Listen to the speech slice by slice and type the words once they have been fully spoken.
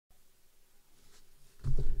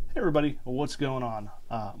everybody, what's going on?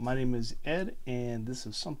 My name is Ed, and this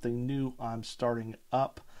is something new I'm starting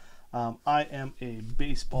up. I am a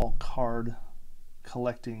baseball card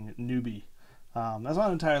collecting newbie. That's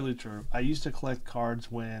not entirely true. I used to collect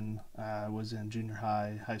cards when I was in junior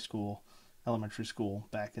high, high school, elementary school,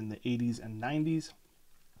 back in the 80s and 90s.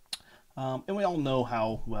 And we all know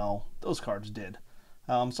how well those cards did.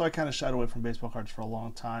 So I kind of shied away from baseball cards for a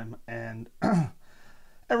long time, and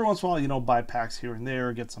every once in a while, buy packs here and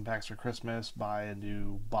there, get some packs for Christmas, buy a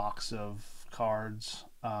new box of cards.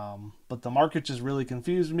 But the market just really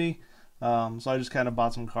confused me. So I just kind of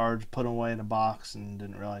bought some cards, put them away in a box, and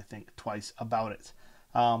didn't really think twice about it.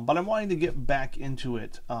 But I'm wanting to get back into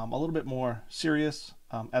it a little bit more serious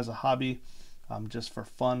as a hobby, just for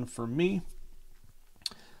fun for me.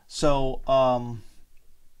 So I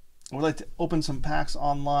would like to open some packs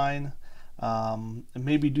online. And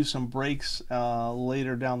maybe do some breaks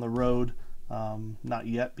later down the road. Not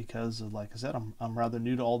yet, because like I said, I'm rather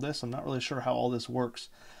new to all this. I'm not really sure how all this works.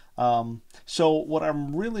 So what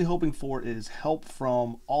I'm really hoping for is help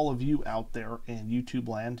from all of you out there in YouTube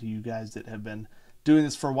land, you guys that have been doing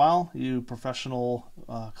this for a while, you professional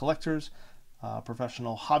collectors,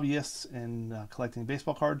 professional hobbyists in collecting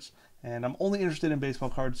baseball cards. And I'm only interested in baseball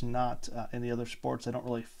cards, not any other sports. I don't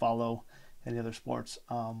really follow any other sports.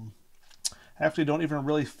 I actually don't even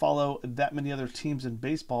really follow that many other teams in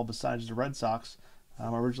baseball besides the Red Sox.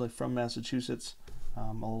 I'm originally from Massachusetts.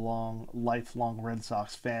 I'm a lifelong Red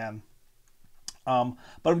Sox fan. But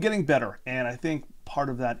I'm getting better, and I think part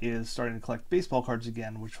of that is starting to collect baseball cards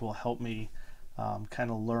again, which will help me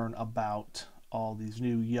kind of learn about all these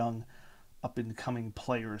new young up-and-coming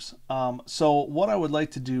players. So what I would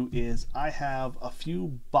like to do is I have a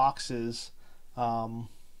few boxes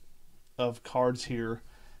of cards here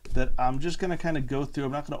that I'm just going to kind of go through.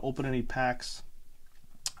 I'm not going to open any packs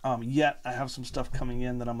yet. I have some stuff coming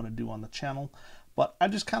in that I'm going to do on the channel. But I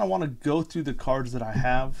just kind of want to go through the cards that I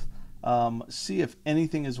have, see if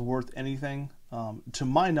anything is worth anything to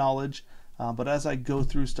my knowledge. But as I go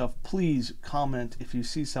through stuff, please comment if you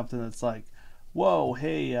see something that's like, whoa,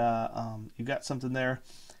 hey, you got something there.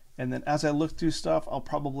 And then as I look through stuff, I'll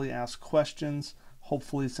probably ask questions.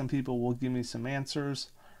 Hopefully some people will give me some answers.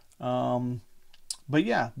 But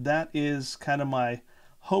yeah, that is kind of my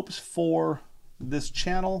hopes for this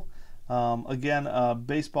channel. Again,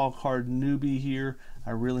 baseball card newbie here.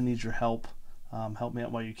 I really need your help. Help me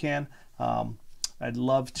out while you can. I'd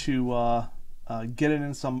love to get it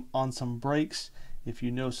in on some breaks if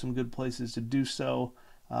you know some good places to do so.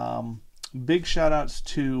 Big shout outs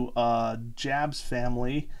to Jab's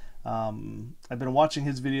family. I've been watching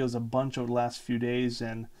his videos a bunch over the last few days,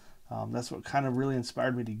 and that's what kind of really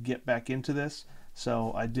inspired me to get back into this.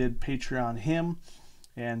 So I did Patreon him,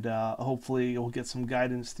 and hopefully we'll get some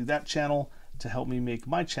guidance through that channel to help me make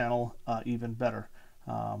my channel even better.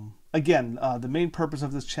 Again, the main purpose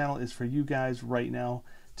of this channel is for you guys right now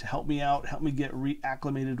to help me out, help me get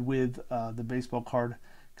reacclimated with the baseball card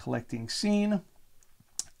collecting scene,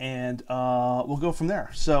 and we'll go from there.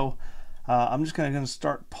 So I'm just going to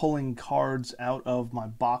start pulling cards out of my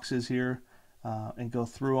boxes here and go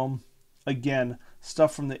through them. Again,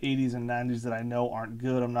 stuff from the 80s and 90s that I know aren't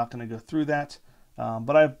good, I'm not going to go through that.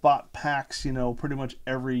 But I've bought packs, pretty much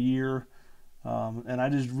every year, and I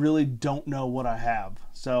just really don't know what I have.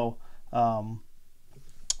 So,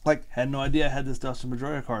 had no idea I had this Dustin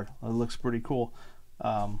Pedroia card. It looks pretty cool.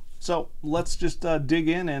 So let's just dig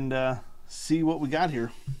in and see what we got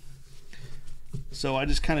here. So I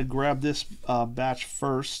just kind of grabbed this batch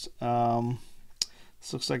first.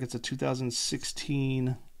 This looks like it's a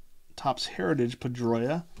 2016 Topps Heritage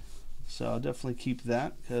Pedroia, so I'll definitely keep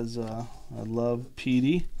that because I love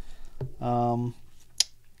Petey.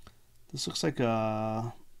 This looks like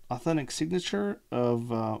a authentic signature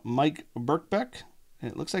of Mike Birkbeck.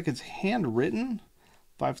 It looks like it's handwritten,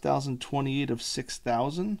 5,028 of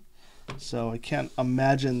 6,000. So I can't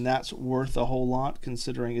imagine that's worth a whole lot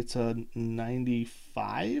considering it's a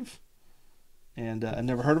 95, and I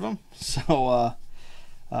never heard of them. So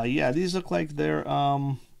yeah, these look like they're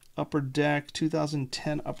Upper Deck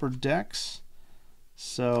 2010 Upper Decks.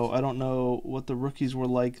 So I don't know what the rookies were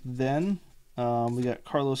like then. We got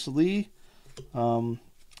Carlos Lee,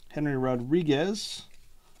 Henry Rodriguez,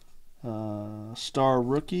 star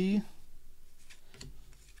rookie.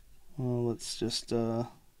 Let's just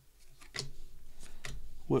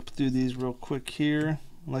whip through these real quick here.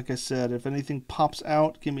 Like I said, if anything pops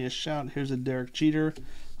out, give me a shout. Here's a Derek Jeter.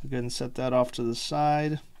 I'll go ahead and set that off to the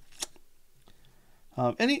side.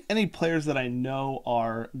 Any players that I know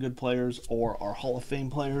are good players or are Hall of Fame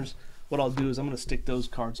players, what I'll do is I'm going to stick those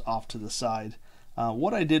cards off to the side.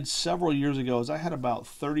 What I did several years ago is I had about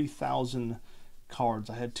 30,000 cards.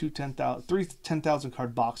 I had three 10,000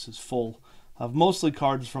 card boxes full of mostly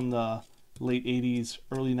cards from the late 80s,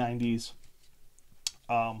 early 90s.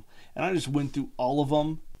 And I just went through all of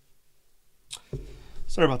them.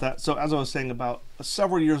 Sorry about that. So as I was saying, about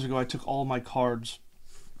several years ago, I took all my cards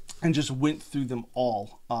and just went through them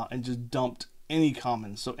all and just dumped any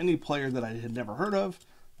commons. So any player that I had never heard of.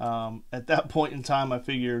 At that point in time, I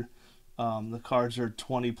figured the cards are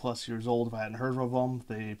 20 plus years old. If I hadn't heard of them,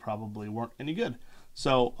 they probably weren't any good.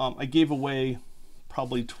 So I gave away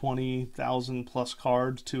probably 20,000 plus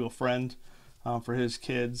cards to a friend for his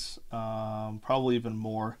kids, probably even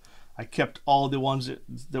more. I kept all the ones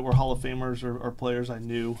that were Hall of Famers or players I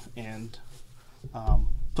knew and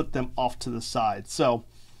put them off to the side. So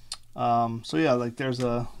yeah, like there's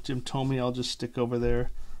a Jim Thome I'll just stick over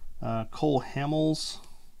there. Cole Hamels.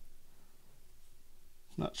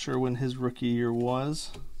 Not sure when his rookie year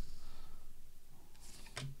was.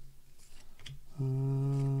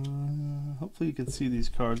 Hopefully you can see these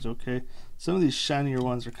cards okay. Some of these shinier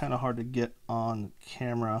ones are kind of hard to get on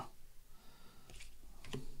camera.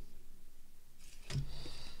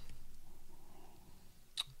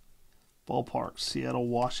 Ballpark, Seattle,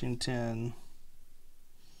 Washington.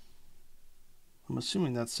 I'm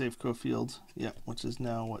assuming that's Safeco Field. Yeah, which is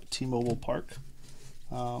now what, T-Mobile Park.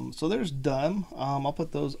 So there's them. I'll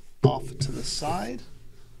put those off to the side.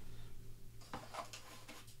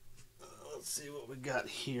 Let's see what we got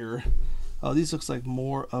here. Oh, these looks like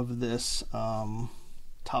more of this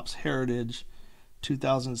Topps Heritage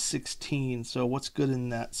 2016. So what's good in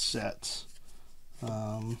that set?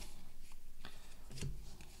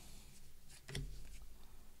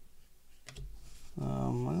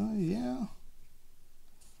 Yeah.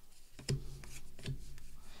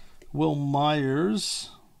 Will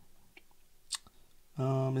Myers.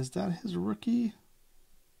 Is that his rookie?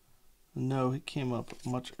 No, he came up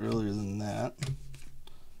much earlier than that.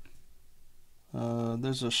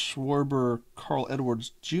 There's a Schwarber Carl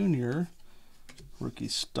Edwards Jr. Rookie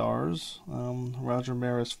stars. Roger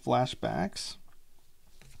Maris flashbacks.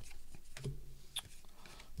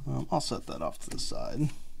 I'll set that off to the side.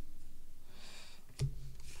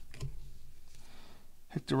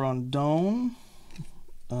 Hector Rondon.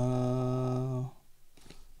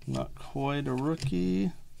 Not quite a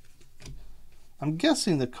rookie. I'm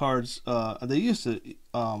guessing the cards, they used to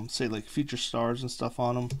say like feature stars and stuff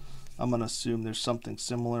on them. I'm going to assume there's something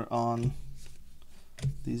similar on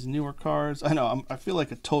these newer cards. I know, I feel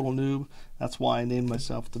like a total noob. That's why I named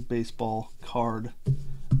myself the Baseball Card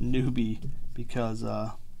Newbie, because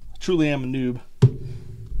I truly am a noob.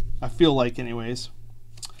 I feel like anyways.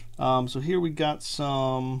 So here we got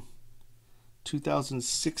some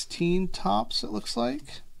 2016 Topps, it looks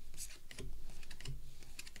like.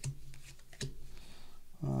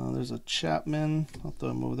 There's a Chapman. I'll throw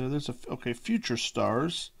him over there. There's a, okay, Future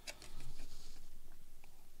Stars.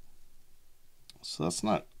 So that's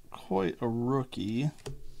not quite a rookie.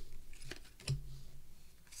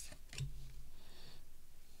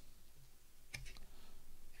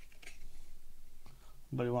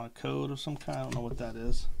 Anybody want a code of some kind? I don't know what that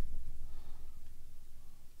is.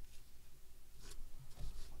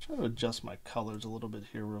 I'll try to adjust my colors a little bit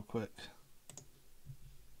here real quick.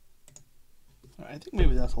 All right, I think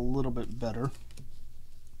maybe that's a little bit better.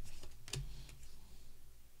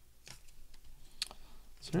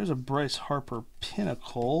 So here's a Bryce Harper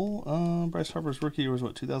Pinnacle. Bryce Harper's rookie year was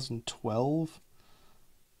what, 2012?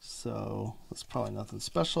 So that's probably nothing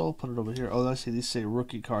special. Put it over here. Oh, I see these say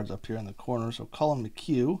rookie cards up here in the corner. So Colin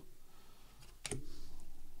McHugh.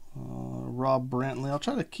 Rob Brantley. I'll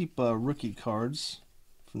try to keep rookie cards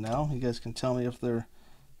for now. You guys can tell me if they're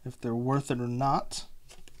worth it or not.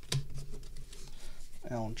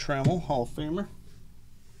 Alan Trammell, Hall of Famer.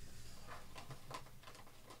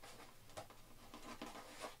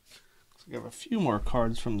 So we have a few more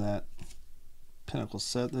cards from that Pinnacle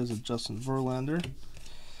set. There's a Justin Verlander.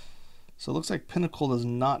 So it looks like Pinnacle does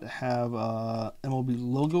not have MLB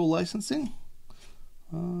logo licensing.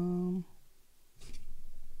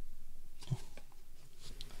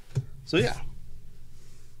 So yeah.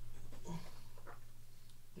 I'll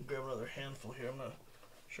grab another handful here. I'm not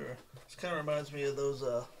sure. This kind of reminds me of those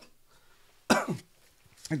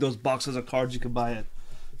like those boxes of cards you could buy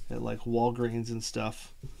at like Walgreens and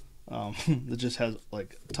stuff. That just has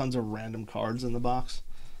like tons of random cards in the box.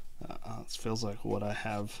 This feels like what I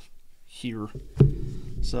have here.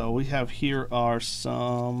 So we have here are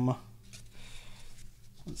some,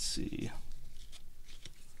 let's see,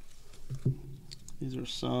 these are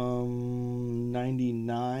some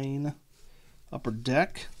 99 Upper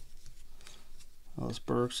Deck. Ellis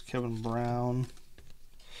Burks, Kevin Brown.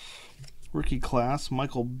 Rookie class,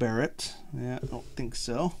 Michael Barrett. Yeah, I don't think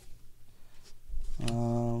so.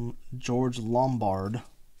 George Lombard.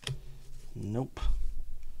 Nope.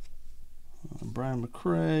 Brian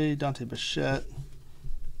McRae, Dante Bichette.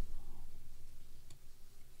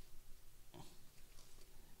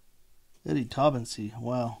 Eddie Taubensee.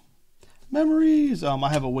 Wow. Memories. I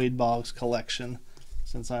have a Wade Boggs collection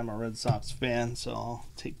since I'm a Red Sox fan, so I'll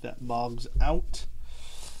take that Boggs out.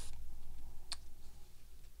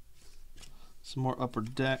 Some more upper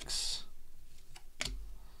decks.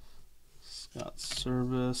 Scott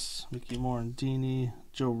Service, Mickey Morandini,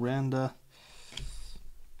 Joe Randa.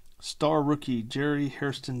 Star rookie, Jerry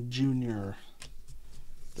Hairston Jr.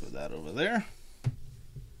 Throw that over there.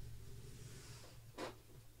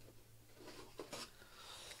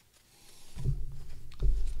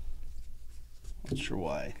 Not sure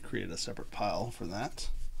why I created a separate pile for that.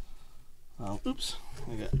 Oops,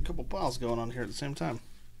 I got a couple piles going on here at the same time.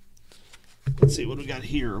 Let's see what we got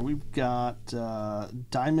here. We've got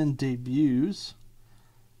Diamond Debuts,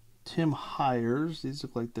 Tim Hires. These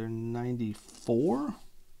look like they're 94.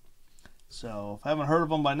 So if I haven't heard of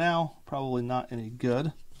them by now, probably not any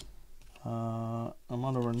good.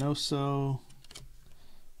 Armando Reynoso.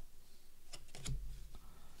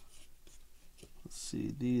 Let's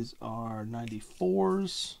see, these are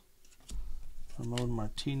 94s. Ramon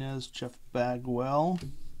Martinez, Jeff Bagwell.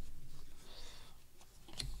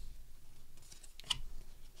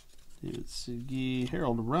 David Segui,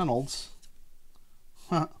 Harold Reynolds.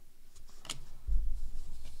 Huh.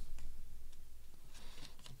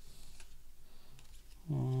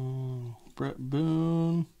 Brett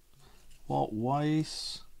Boone, Walt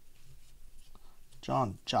Weiss,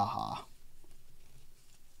 John Jaha.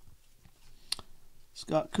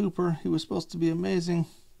 Scott Cooper, he was supposed to be amazing.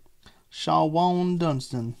 Shawon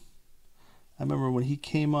Dunston. I remember when he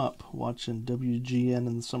came up watching WGN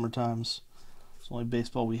in the summer times. It's the only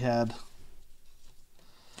baseball we had.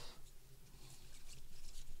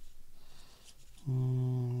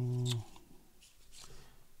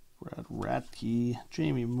 Brad Ratke,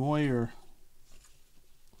 Jamie Moyer,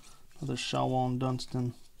 another Shawon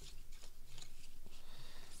Dunston.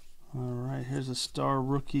 Alright, here's a star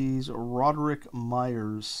rookies, Roderick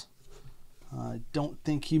Myers. I don't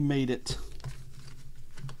think he made it.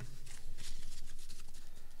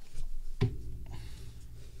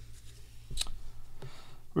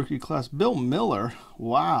 Rookie class, Bill Miller.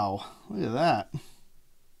 Wow, look at that.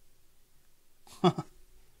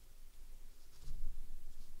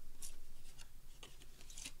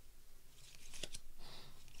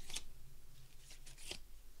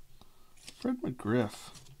 Fred McGriff.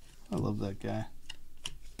 I love that guy.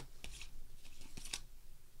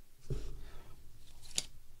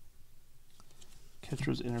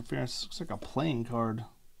 Catcher's interference. Looks like a playing card.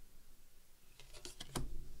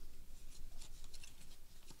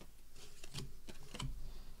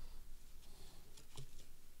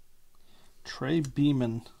 Trey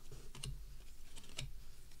Beeman.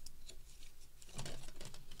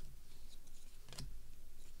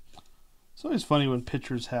 It's always funny when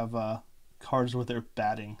pitchers have cards with their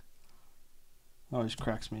batting. It always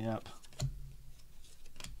cracks me up.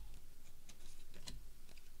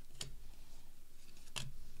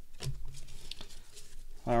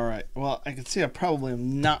 Alright, well, I can see I probably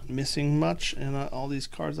am not missing much in all these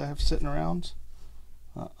cards I have sitting around.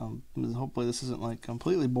 Hopefully this isn't like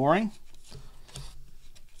completely boring.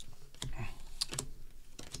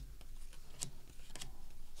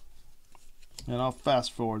 And I'll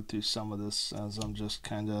fast forward through some of this as I'm just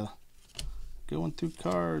kind of going through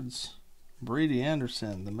cards. Brady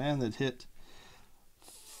Anderson, the man that hit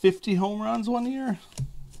 50 home runs one year?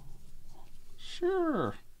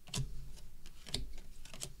 Sure.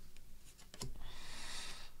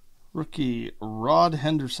 Rookie Rod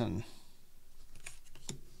Henderson.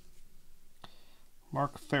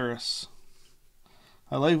 Mark Ferris.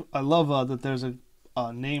 I love that there's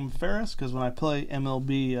a name Ferris, because when I play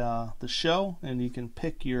MLB The Show, and you can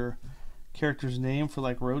pick your character's name for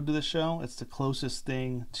like Road to the Show, it's the closest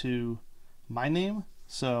thing to my name.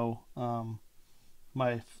 So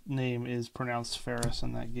my name is pronounced Ferris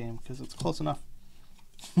in that game because it's close enough.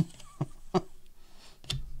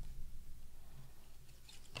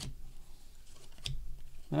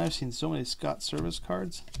 And I've seen so many Scott Service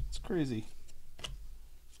cards. It's crazy.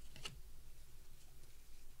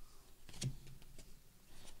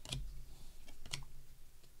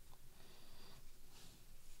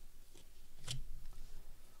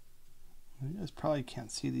 You guys probably can't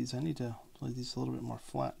see these. I need to play these a little bit more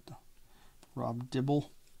flat. Rob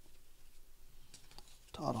Dibble.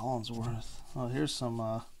 Todd Hollinsworth. Oh, here's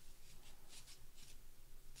some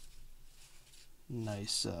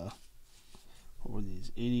nice What were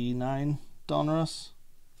these? 89 Donruss.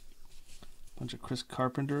 Bunch of Chris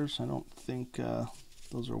Carpenters. I don't think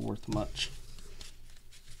those are worth much.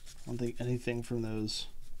 I don't think anything from those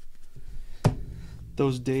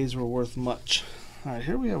days were worth much. All right,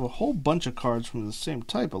 here we have a whole bunch of cards from the same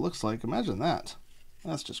type, it looks like. Imagine that.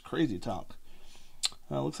 That's just crazy talk.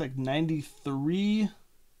 Looks like 93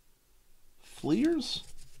 Fleers.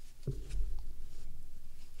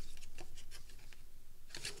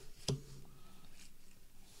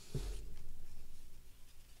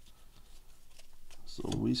 So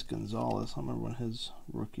Luis Gonzalez, I don't remember when his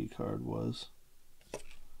rookie card was.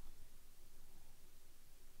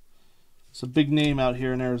 It's a big name out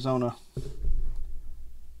here in Arizona.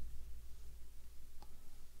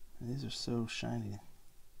 And these are so shiny.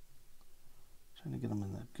 Trying to get them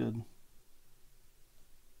in that good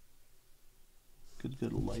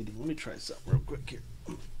lighting. Let me try something real quick here.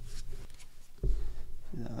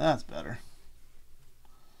 Yeah, that's better.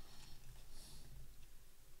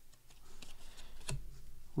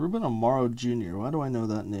 Ruben Amaro Jr. Why do I know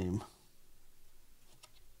that name?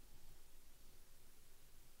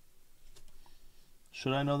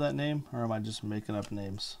 Should I know that name, or am I just making up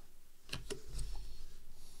names?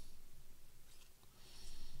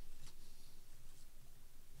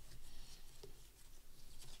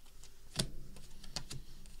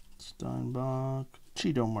 Steinbach,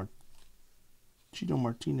 Cheeto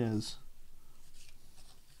Martinez.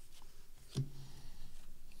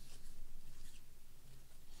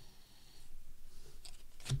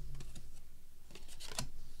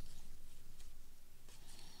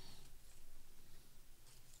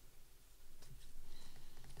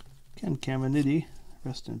 Ken Caminiti,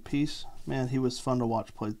 rest in peace. Man, he was fun to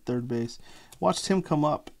watch play third base. Watched him come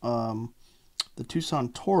up. The Tucson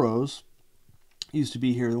Toros used to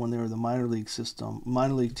be here when they were the minor league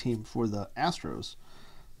team for the Astros.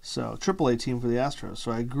 So, AAA team for the Astros.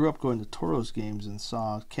 So I grew up going to Toros games and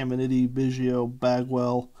saw Caminiti, Biggio,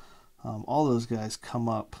 Bagwell, all those guys come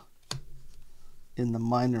up in the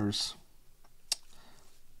minors.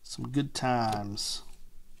 Some good times.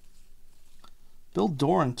 Bill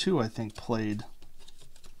Doran, too, I think, played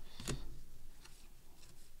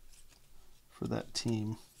for that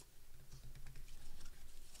team.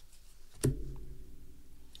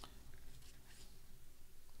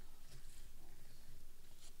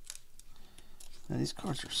 Now, these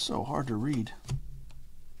cards are so hard to read.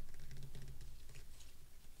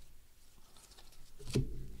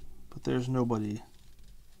 But there's nobody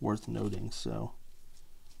worth noting, so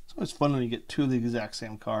it's always fun when you get two of the exact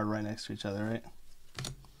same card right next to each other, right?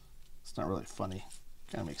 It's not really funny.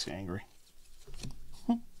 Kind of makes you angry.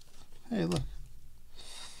 Hey, look.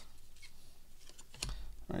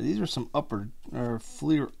 All right, these are some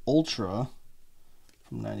Fleer Ultra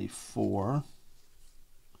from '94.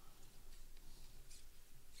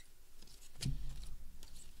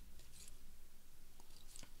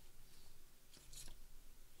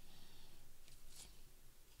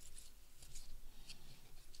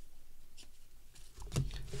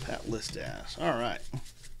 Pat Listas. All right.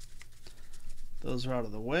 Those are out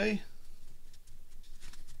of the way.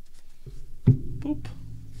 Boop.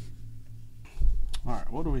 All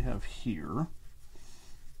right, what do we have here?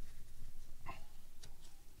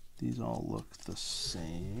 These all look the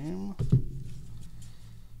same.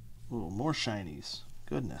 Oh, more shinies.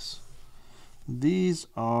 Goodness. These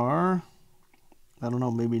are, I don't know,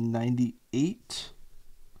 maybe 98.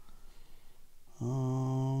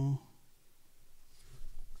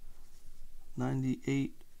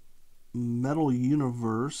 98 Metal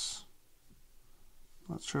Universe.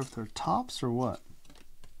 Not sure if they're tops or what.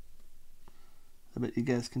 I bet you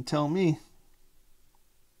guys can tell me.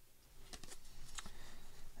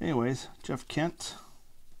 Anyways, Jeff Kent,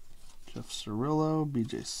 Jeff Cirillo,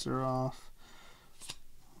 BJ Suroff,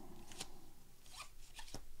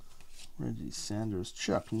 Reggie Sanders,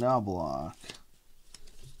 Chuck Knobloch,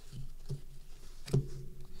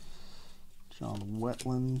 John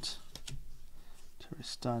Wetland, Terry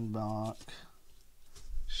Steinbach,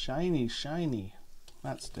 Shiny,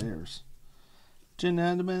 Matt Stairs. Jen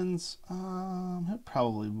Edmonds, he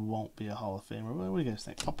probably won't be a Hall of Famer. What do you guys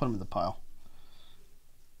think? I'll put him in the pile.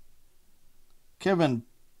 Kevin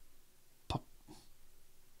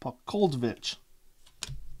Pokoldvich,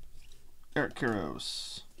 Eric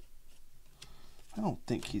Karros. I don't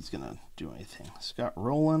think he's gonna do anything. Scott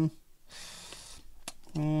Rowland.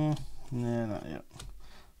 Nah, not yet.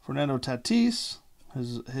 Fernando Tatis.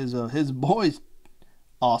 His boy's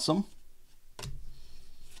awesome.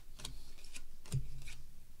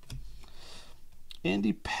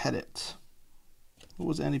 Andy Pettitte. What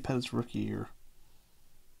was Andy Pettitte's rookie year?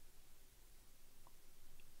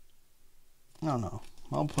 I don't know.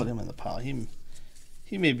 I'll put him in the pile.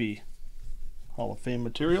 He may be Hall of Fame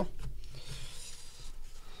material.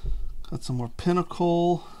 Got some more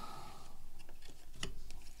Pinnacle.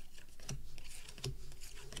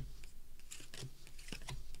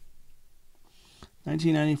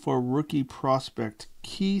 '94 rookie prospect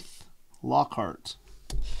Keith Lockhart.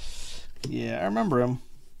 Yeah, I remember him.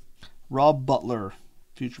 Rob Butler,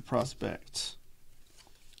 future prospect.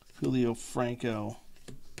 Julio Franco.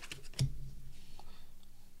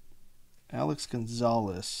 Alex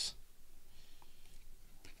Gonzalez.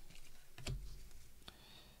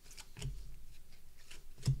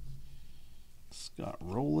 Scott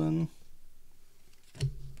Rowland.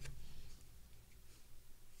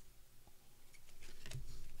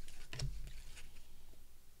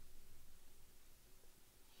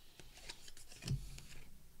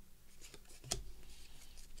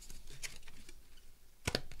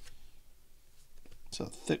 It's a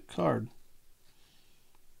thick card.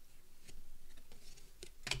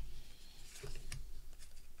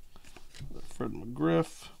 Fred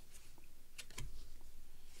McGriff.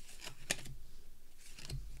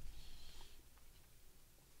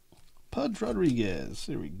 Pudge Rodriguez.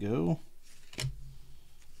 There we go.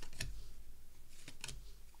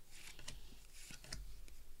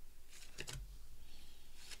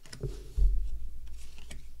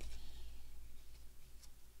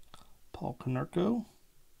 Paul Konerko.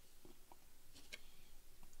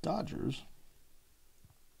 Dodgers.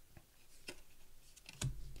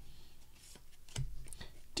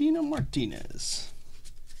 Dino Martinez.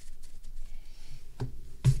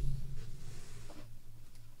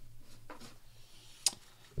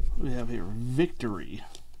 What do we have here? Victory.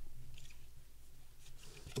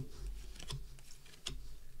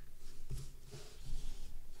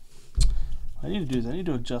 What I need to do is I need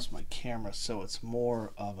to adjust my camera so it's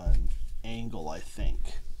more of an angle, I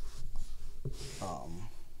think.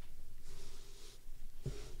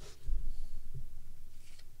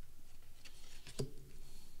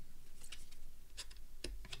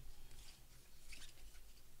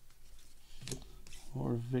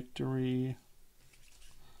 Or Victory.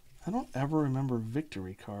 I don't ever remember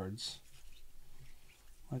Victory cards.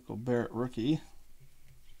 Michael Barrett rookie.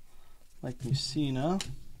 Mike Mussina.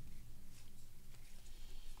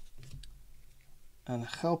 And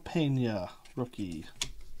Jalpena rookie.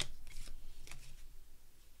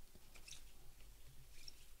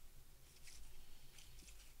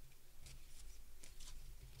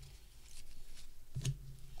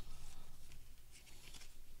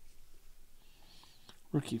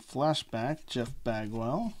 Rookie flashback, Jeff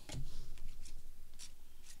Bagwell.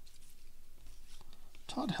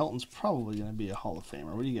 Todd Helton's probably going to be a Hall of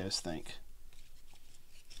Famer. What do you guys think?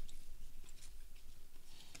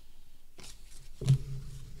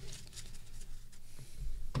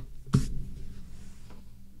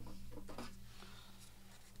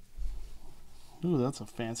 Ooh, that's a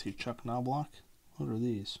fancy Chuck Knobloch. What are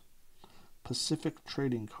these? Pacific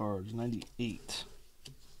Trading Cards, 98.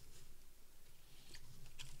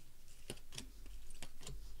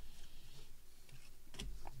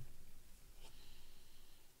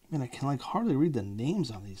 Man, I can like hardly read the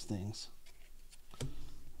names on these things.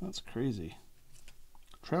 That's crazy.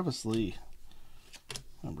 Travis Lee.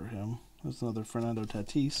 Remember him. There's another Fernando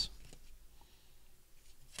Tatis.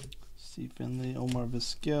 Steve Finley, Omar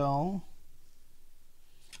Vizquel.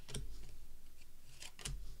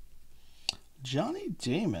 Johnny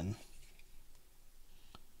Damon.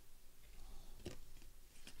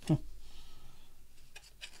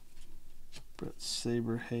 Brett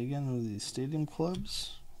Saberhagen of the Stadium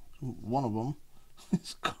Clubs. One of them.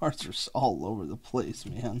 These cards are all over the place,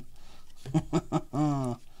 man.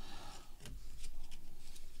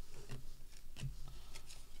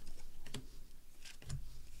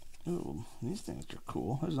 Ooh, these things are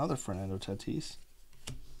cool. There's another Fernando Tatis.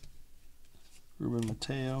 Ruben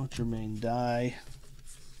Mateo, Jermaine Dye.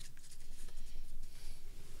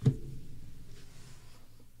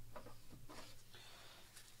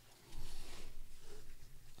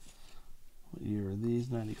 What year are these?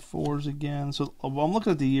 94s again. So I'm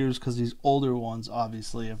looking at the years because these older ones,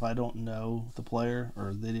 obviously, if I don't know the player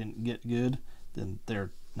or they didn't get good, then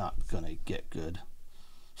they're not going to get good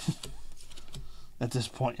at this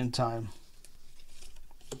point in time.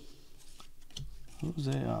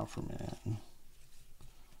 Jose Offerman.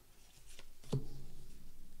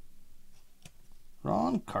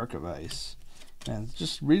 Ron Karkovice. And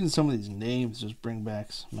just reading some of these names just bring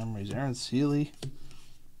back some memories. Aaron Seeley.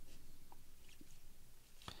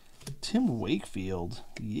 Tim Wakefield.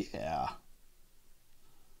 Yeah.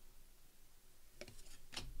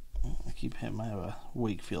 I keep him. I have a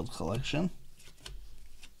Wakefield collection.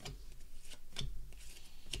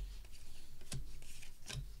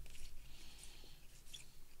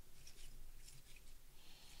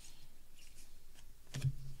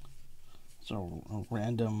 So a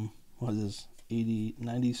random, what is this, 80,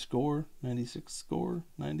 90 score, 96 score,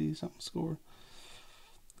 90 something score.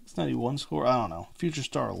 It's 91 score, I don't know. Future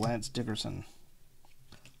star Lance Dickerson,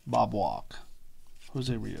 Bob Walk,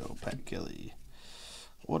 Jose Rio, Pat Kelly.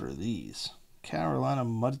 What are these? Carolina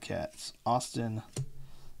Mudcats, Austin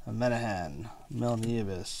Menahan, Mel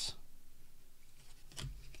Nieves,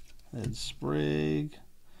 Ed Sprague,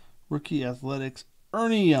 Rookie Athletics,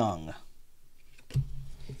 Ernie Young.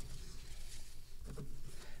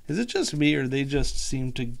 Is it just me, or they just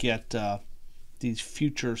seem to get these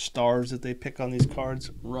future stars that they pick on these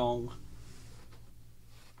cards wrong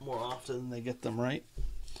more often than they get them right?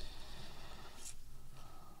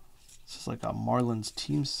 This is like a Marlins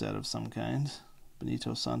team set of some kind.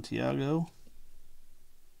 Benito Santiago.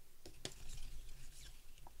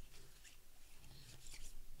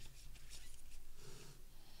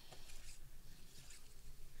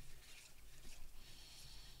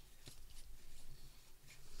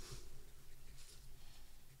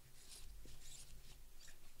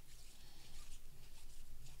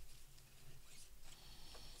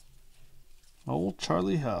 Old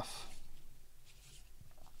Charlie Huff.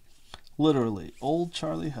 Literally, old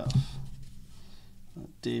Charlie Huff.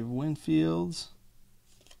 Dave Winfield.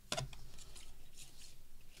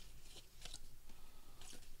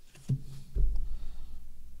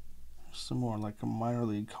 Some more like a minor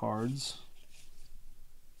league cards.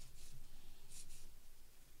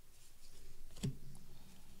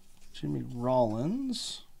 Jimmy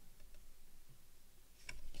Rollins.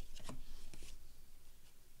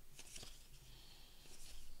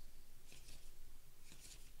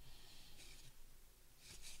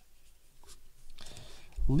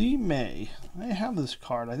 Lee May. I have this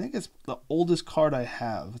card. I think it's the oldest card I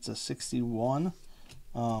have. It's a 61.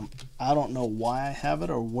 I don't know why I have it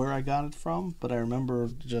or where I got it from, but I remember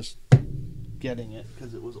just getting it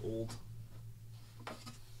because it was old.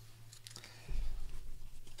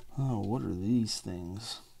 Oh, what are these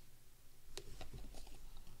things?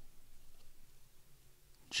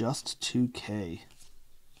 Just 2K.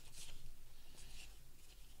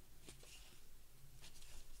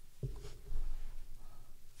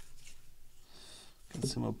 Got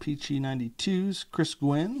some O-Pee-Chee 92s. Chris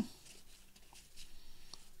Gwynn.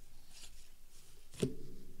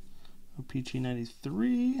 O-Pee-Chee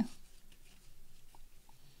 93.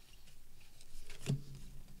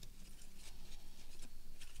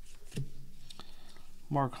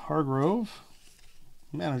 Mark Hargrove.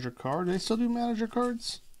 Manager card. Do they still do manager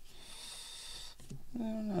cards? I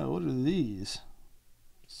don't know. What are these?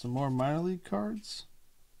 Some more minor league cards.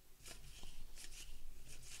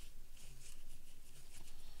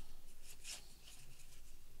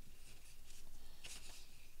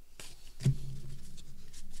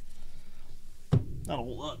 Not a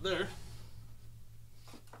whole lot there.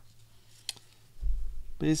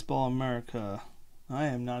 Baseball America. I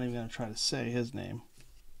am not even going to try to say his name.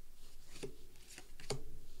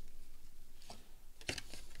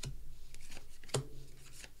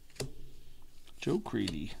 Joe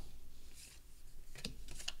Creedy.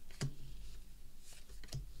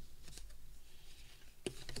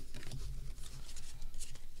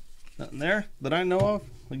 Nothing there that I know of.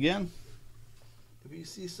 Again, if you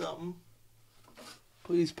see something,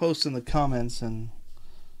 please post in the comments and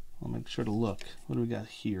I'll make sure to look. What do we got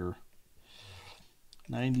here?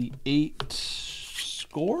 98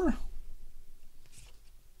 score?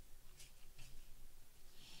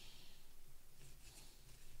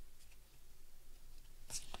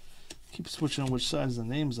 Keep switching on which side's the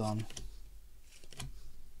name's on.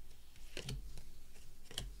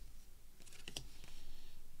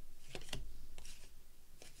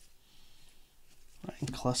 Ryan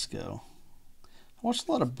Klesko. I watched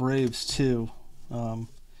a lot of Braves too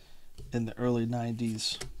in the early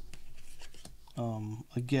 90s.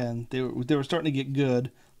 Again, they were starting to get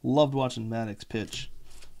good. Loved watching Maddox pitch.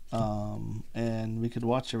 And we could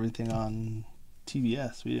watch everything on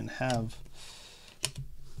TBS. We didn't have...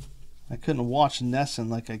 I couldn't watch Nesson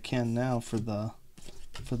like I can now for the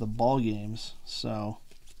ball games. So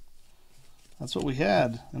that's what we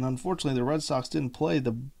had. And unfortunately, the Red Sox didn't play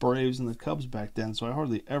the Braves and the Cubs back then, so I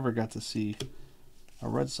hardly ever got to see a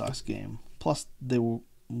Red Sox game. Plus, they were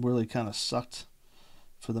really kind of sucked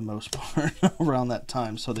for the most part around that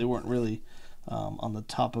time, so they weren't really on the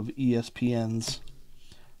top of ESPN's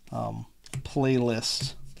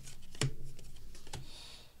playlist.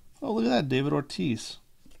 Oh, look at that, David Ortiz.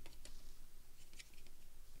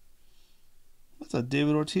 That's a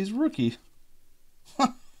David Ortiz rookie.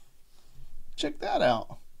 Check that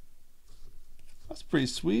out. That's pretty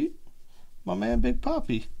sweet. My man Big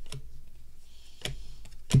Papi.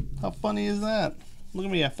 How funny is that? Look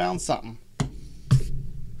at me, I found something.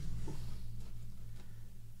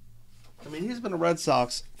 mean, he's been a Red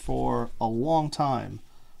Sox for a long time.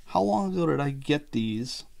 How long ago did I get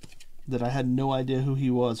these that I had no idea who he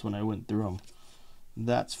was when I went through them?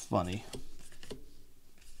 That's funny.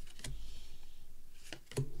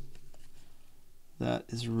 That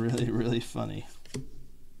is really, really funny.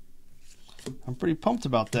 I'm pretty pumped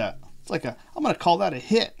about that. It's like I'm going to call that a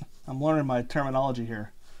hit. I'm learning my terminology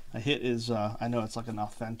here. A hit is, I know it's like an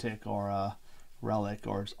authentic or a relic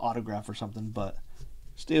or it's autograph or something, but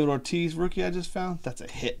David Ortiz rookie I just found, that's a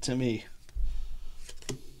hit to me.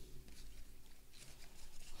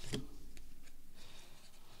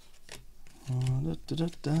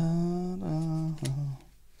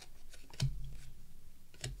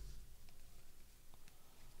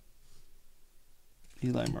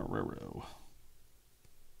 Eli Marrero.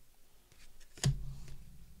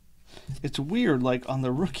 It's weird, like on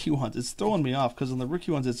the rookie ones, it's throwing me off because on the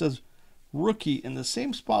rookie ones it says rookie in the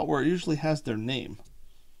same spot where it usually has their name.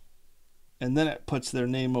 And then it puts their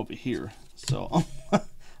name over here. So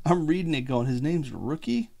I'm reading it going, his name's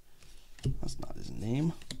Rookie? That's not his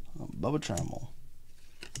name. Bubba Trammell.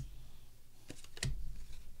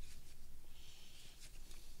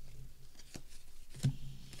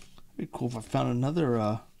 Be cool if I found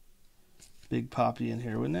another big poppy in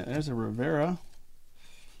here, wouldn't it? There's a Rivera.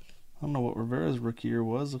 I don't know what Rivera's rookie year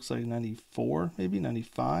was. Looks like 94, maybe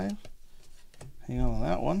 95. Hang on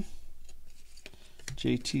that one.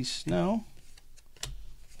 JT Snow.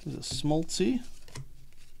 There's a Smoltzy.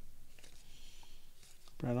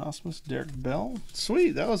 Brad Osmus, Derek Bell.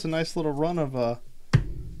 Sweet, that was a nice little run of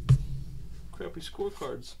crappy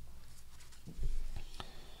scorecards.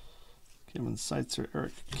 Kevin Seitzer,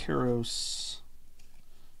 Eric Karros.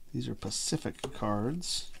 These are Pacific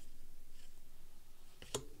cards.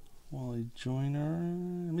 Wally Joyner,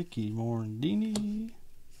 Mickey Morandini,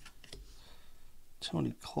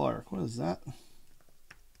 Tony Clark. What is that?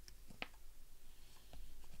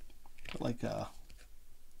 Like a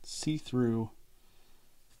see-through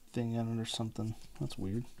thing on it or something. That's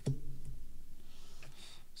weird.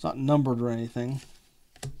 It's not numbered or anything.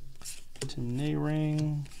 Tim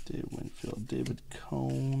Nehring, Dave Winfield, David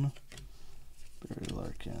Cone, Barry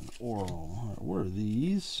Larkin, Oral. What are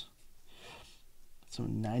these? So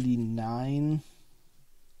 99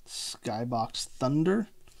 Skybox Thunder.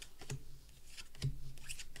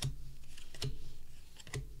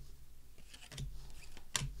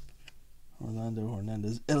 Orlando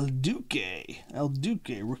Hernandez. El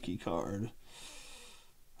Duque rookie card.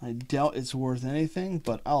 I doubt it's worth anything,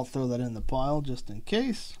 but I'll throw that in the pile just in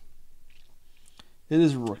case. It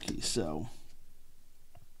is a rookie, so.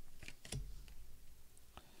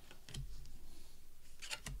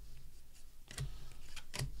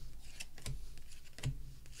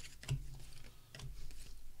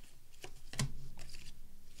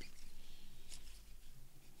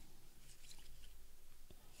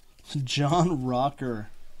 John Rocker.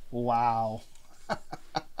 Wow.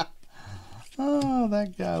 Oh,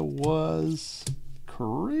 that guy was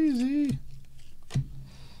crazy.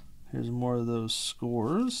 Here's more of those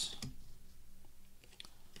scores.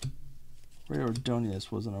 Ray Ordonez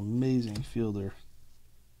was an amazing fielder.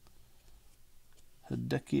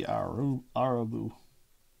 Hideki Arabu.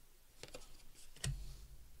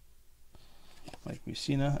 Mike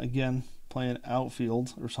Mussina, again, playing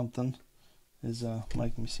outfield or something, is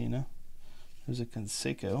Mike Mussina. There's a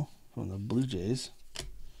Canseco from the Blue Jays.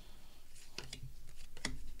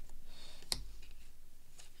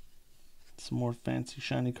 Some more fancy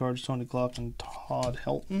shiny cards, Tony Clark and Todd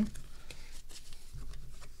Helton.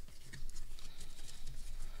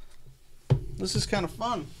 This is kind of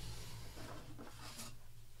fun.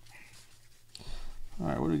 All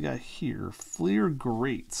right, what do we got here? Fleer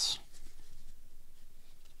Greats.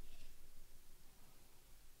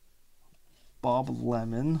 Bob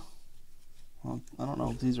Lemon. Well, I don't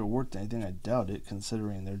know if these are worth anything. I doubt it,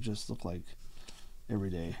 considering they just look like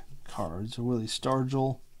everyday cards. Willie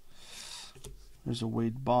Stargell. There's a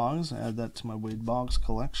Wade Boggs. Add that to my Wade Boggs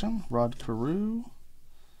collection. Rod Carew.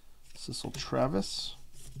 Cecil Travis.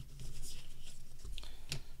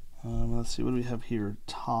 Let's see, what do we have here?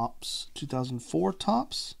 Topps. 2004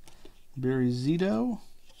 Topps. Barry Zito.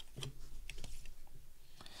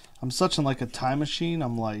 I'm such in like a time machine.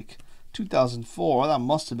 I'm like, 2004, that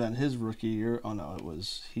must have been his rookie year. Oh no, it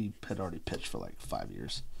was, he had already pitched for like 5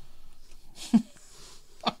 years.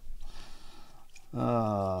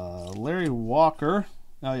 Larry Walker.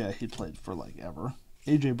 Oh yeah, he played for like ever.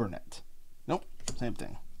 AJ Burnett. Nope, same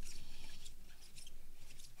thing.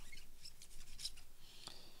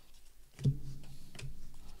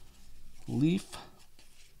 Leaf.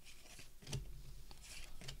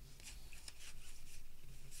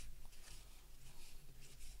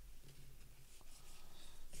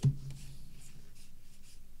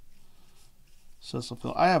 Cecil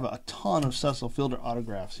Fielder. I have a ton of Cecil Fielder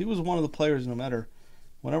autographs. He was one of the players, no matter,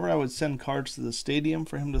 whenever I would send cards to the stadium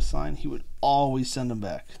for him to sign, he would always send them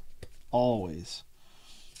back. Always.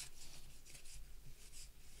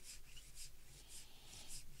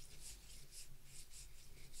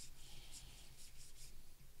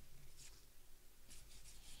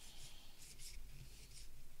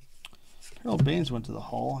 Harold Baines went to the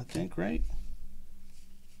Hall, I think, right?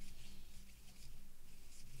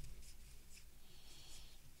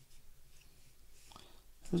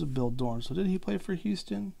 There's a Bill Dorn. So did he play for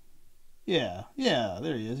Houston? Yeah,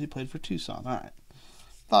 there he is. He played for Tucson. All right.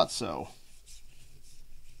 Thought so.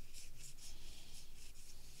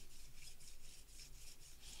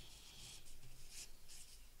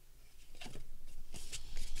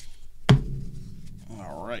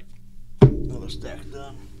 All right. Another stack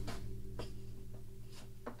done.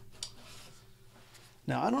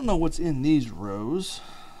 Now, I don't know what's in these rows.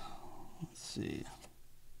 Let's see.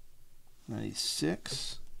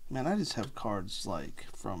 96. Man, I just have cards like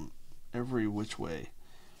from every which way.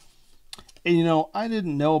 And you know, I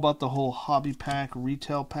didn't know about the whole hobby pack,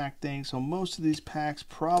 retail pack thing, so most of these packs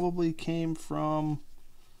probably came from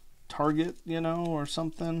Target, you know, or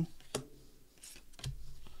something.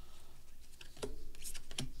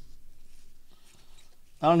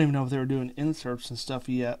 I don't even know if they were doing inserts and stuff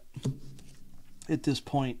yet at this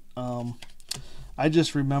point. I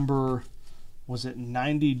just remember, was it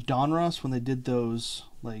 90 Donruss when they did those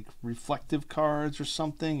like reflective cards or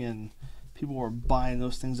something, and people were buying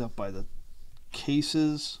those things up by the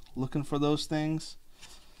cases looking for those things.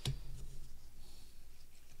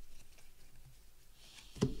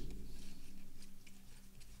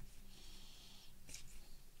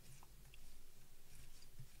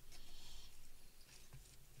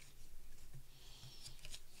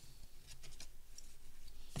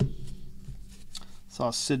 Saw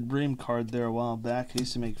a Sid Bream card there a while back. I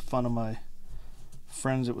used to make fun of my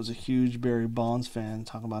friends that was a huge Barry Bonds fan,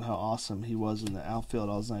 talking about how awesome he was in the outfield.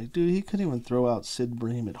 I was like, dude, he couldn't even throw out Sid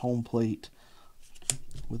Bream at home plate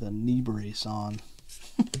with a knee brace on.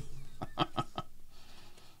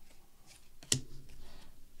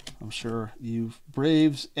 I'm sure you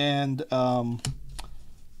Braves and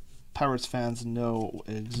Pirates fans know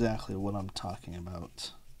exactly what I'm talking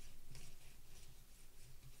about.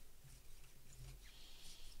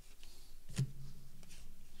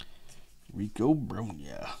 Rico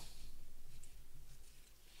Bronya.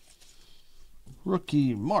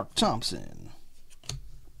 Rookie Mark Thompson.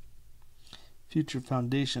 Future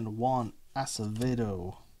Foundation Juan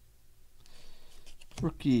Acevedo.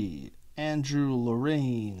 Rookie Andrew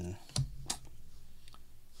Lorraine.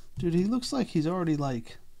 Dude, he looks like he's already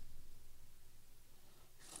like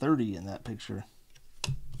 30 in that picture.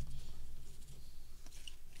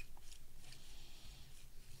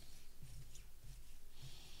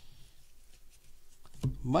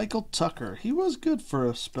 Michael Tucker. He was good for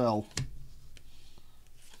a spell.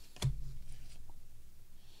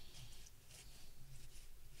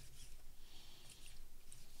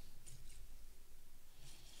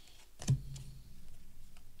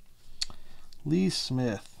 Lee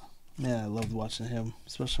Smith. Man, I loved watching him,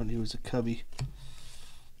 especially when he was a Cubby.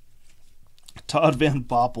 Todd Van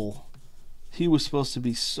Boppel. He was supposed to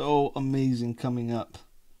be so amazing coming up.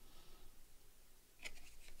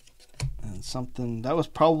 And something that was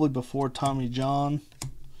probably before Tommy John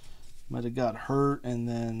might have got hurt, and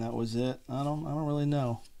then that was it. I don't really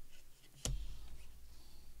know.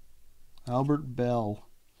 Albert Bell.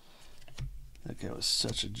 That guy was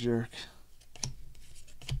such a jerk.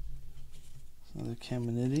 Another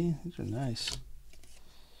Caminiti. These are nice.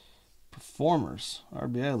 Performers.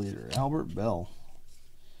 RBI leader. Albert Bell.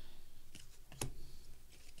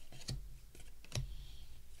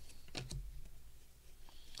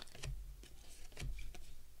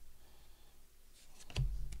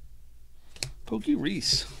 Pokey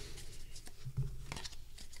Reese.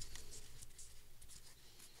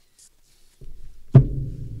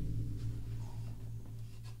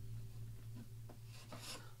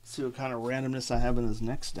 See what kind of randomness I have in this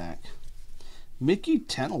next stack. Mickey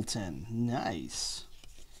Tettleton. Nice.